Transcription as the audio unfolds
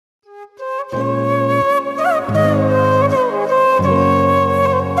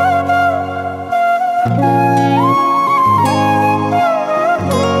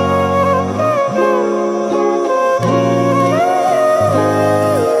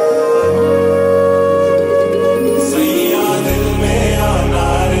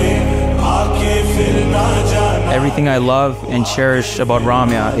Everything I love and cherish about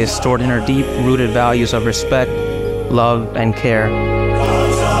Ramya is stored in her deep-rooted values of respect, love, and care.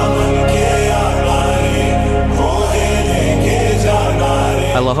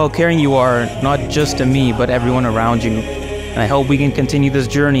 I love how caring you are, not just to me, but everyone around you. And I hope we can continue this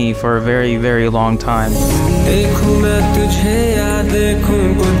journey for a very, very long time.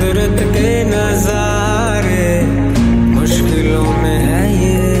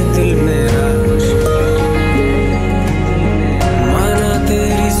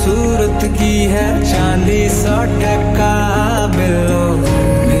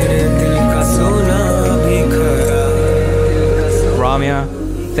 Ramya,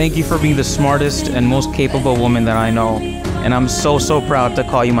 thank you for being the smartest and most capable woman that I know. And I'm so proud to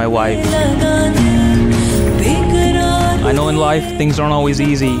call you my wife. I know in life things aren't always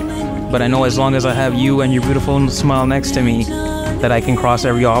easy, but I know as long as I have you and your beautiful smile next to me, that I can cross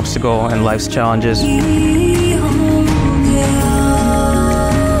every obstacle and life's challenges.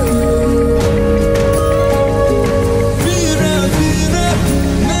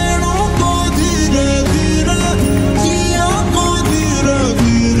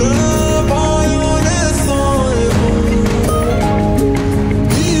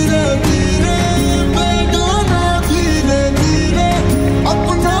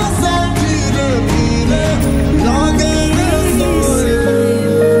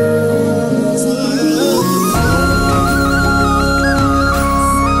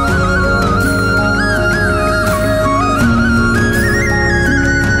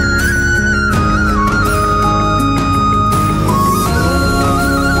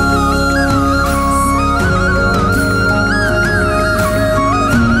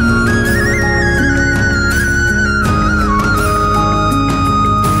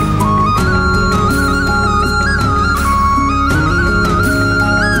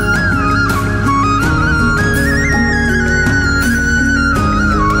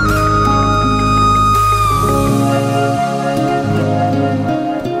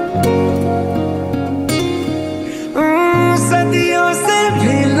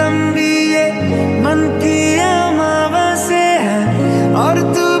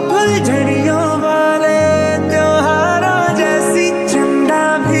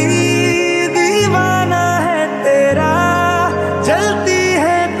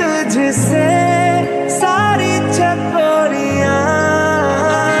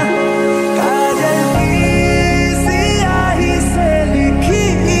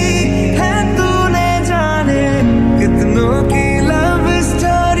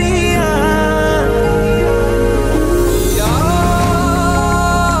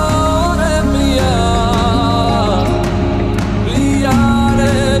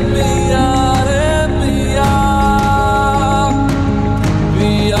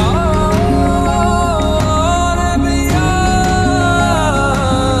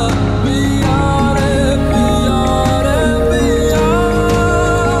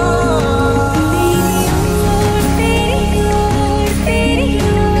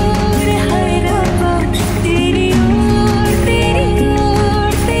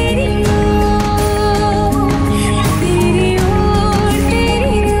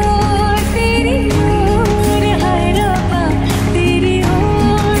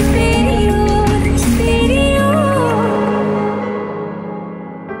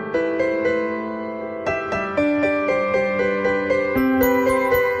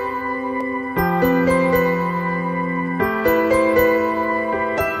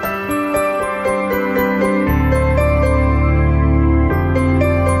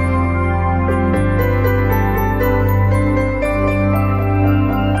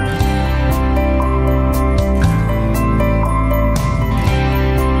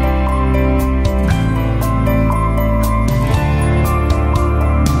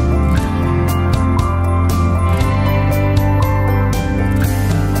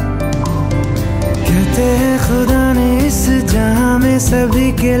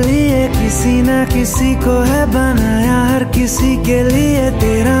 सभी के लिए किसी ना किसी को है बनाया, हर किसी के लिए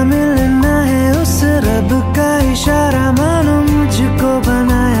तेरा मिलना है उस रब का इशारा। मानो मुझको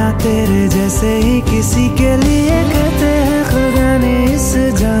बनाया तेरे जैसे ही किसी के लिए। कहते हैं खुदा ने इस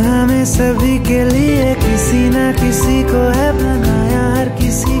जहां में सभी के लिए किसी ना किसी को है बनाया, हर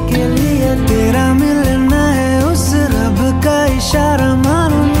किसी के लिए तेरा मिलना है उस रब का इशारा।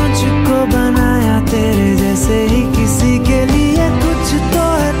 मानो मुझको बनाया तेरे जैसे ही किसी के लिए। कुछ तो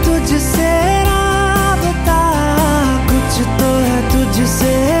है तुझसे राबता, कुछ तो है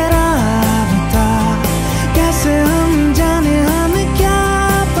तुझसे राबता, कैसे हम जाने हमें क्या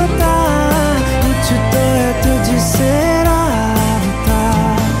पता। कुछ तो है तुझसे राबता।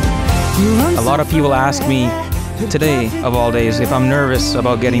 A lot of people ask me, Today, of all days, if I'm nervous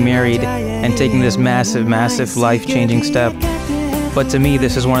about getting married and taking this massive, massive life-changing step, but to me,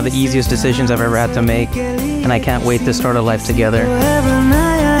 this is one of the easiest decisions I've ever had to make, and I can't wait to start a life together.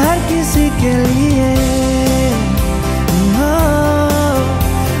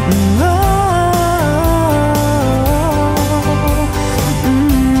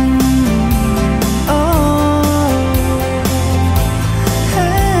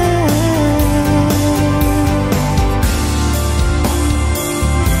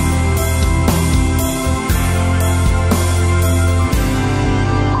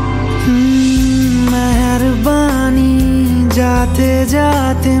 जाते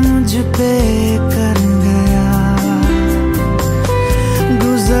जाते मुझ पे कर गया,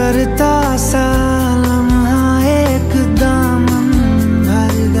 गुजरता सा लम्हा एक दामन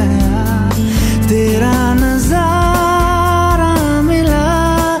भर गया, तेरा नजारा मिला,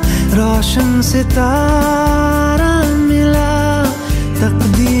 रोशन सितारा मिला,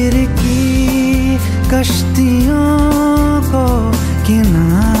 तकदीर की कश्तियों को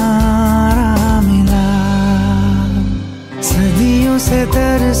किनारा मिला।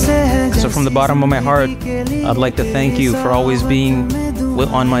 So from the bottom of my heart, I'd like to thank you for always being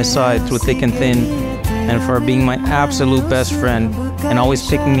on my side through thick and thin, and for being my absolute best friend and always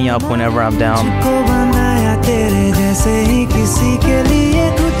picking me up whenever I'm down.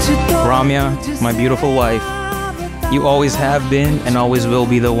 Ramya, my beautiful wife, you always have been and always will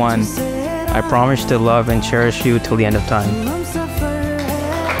be the one. I promise to love and cherish you till the end of time.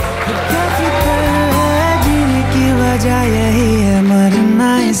 वजह यही है मरना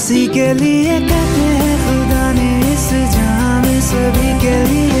इसी के लिए कहते